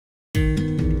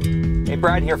Hey,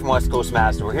 Brad here from West Coast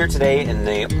Mazda. We're here today in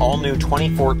the all-new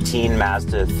 2014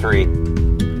 Mazda 3.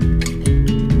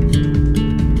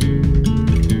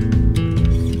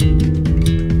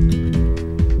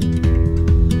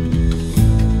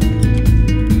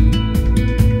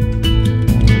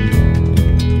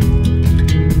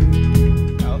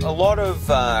 A lot of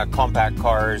compact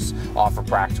cars offer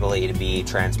practical A to B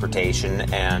transportation,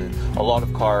 and a lot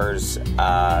of cars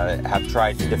have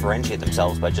tried to differentiate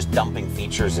themselves by just dumping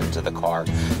features into the car.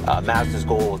 Mazda's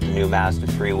goal with the new Mazda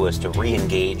 3 was to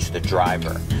re-engage the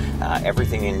driver.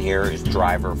 Everything in here is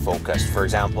driver focused. For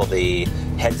example, the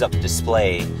heads-up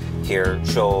display here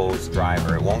shows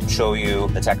driver. It won't show you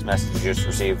the text message you just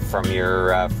received from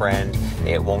your friend.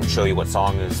 It won't show you what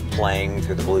song is playing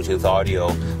through the Bluetooth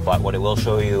audio, but what it will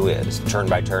show you is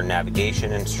turn-by-turn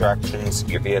navigation instructions,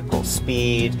 your vehicle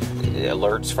speed,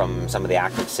 alerts from some of the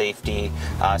active safety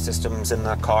systems in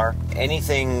the car.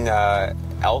 Anything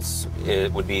else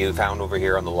it would be found over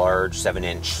here on the large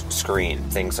 7-inch screen.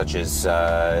 Things such as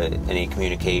any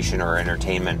communication or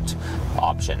entertainment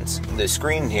options. The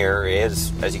screen here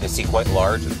is, as you can see, quite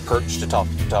large. It's perched atop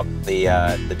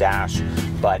the dash,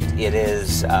 but it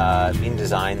is being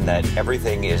designed that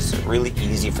everything is really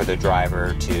easy for the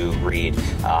driver to read.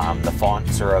 The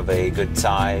fonts are of a good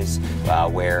size,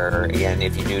 where, again,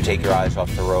 if you do take your eyes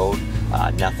off the road,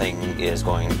 nothing is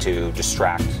going to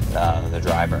distract the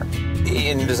driver.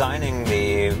 In designing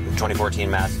the 2014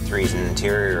 Mazda 3's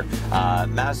interior,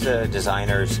 Mazda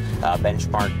designers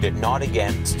benchmarked it not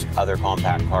against other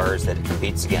compact cars that it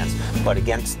competes against, but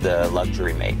against the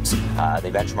luxury makes.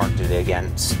 They benchmarked it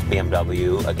against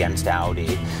BMW, against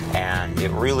Audi, and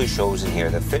it really shows in here.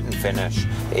 The fit and finish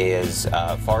is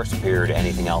far superior to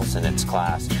anything else in its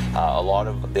class. A lot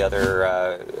of the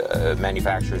other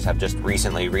manufacturers have just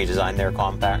recently redesigned their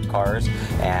compact cars,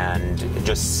 and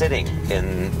just sitting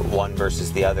in one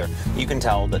versus the other, you can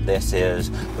tell that this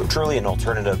is truly an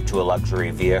alternative to a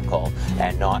luxury vehicle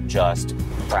and not just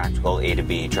practical A to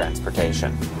B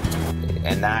transportation.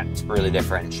 And that really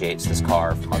differentiates this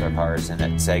car from other cars in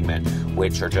its segment,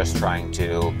 which are just trying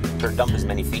to sort of dump as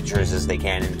many features as they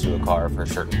can into a car for a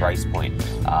certain price point.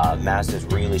 Mazda's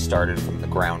really started from the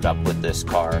ground up with this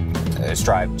car,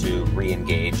 strive to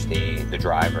re-engage the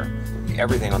driver.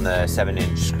 Everything on the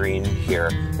 7-inch screen here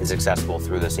is accessible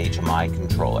through this HMI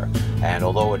controller. And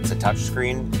although it's a touch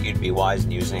screen, you'd be wise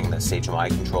in using this HMI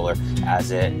controller,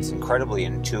 as it's incredibly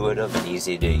intuitive and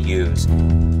easy to use.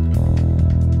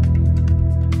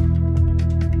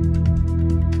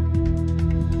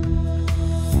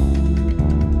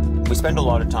 We spend a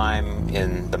lot of time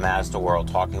in the Mazda world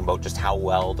talking about just how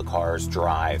well the cars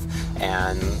drive,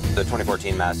 and the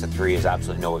 2014 Mazda 3 is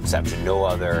absolutely no exception. No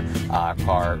other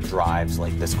car drives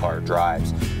like this car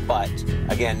drives. But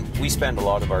again, we spend a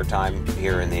lot of our time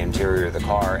here in the interior of the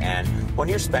car, and when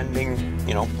you're spending,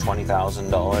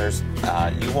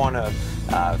 $20,000, you want to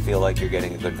feel like you're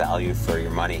getting a good value for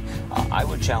your money. I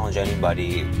would challenge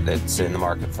anybody that's in the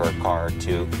market for a car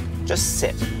to just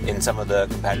sit in some of the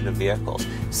competitive vehicles.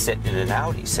 Sit in an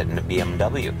Audi, sit in a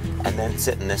BMW, and then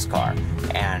sit in this car.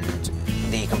 And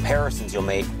the comparisons you'll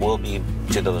make will be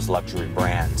to those luxury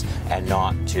brands and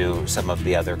not to some of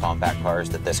the other compact cars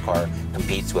that this car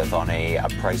competes with on a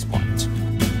price point.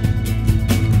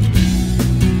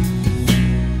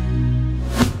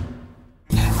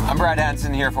 I'm Brad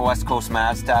Hansen here for West Coast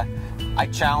Mazda. I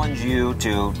challenge you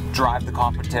to drive the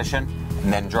competition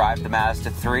and then drive the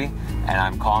Mazda 3, and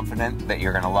I'm confident that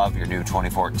you're going to love your new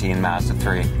 2014 Mazda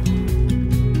 3.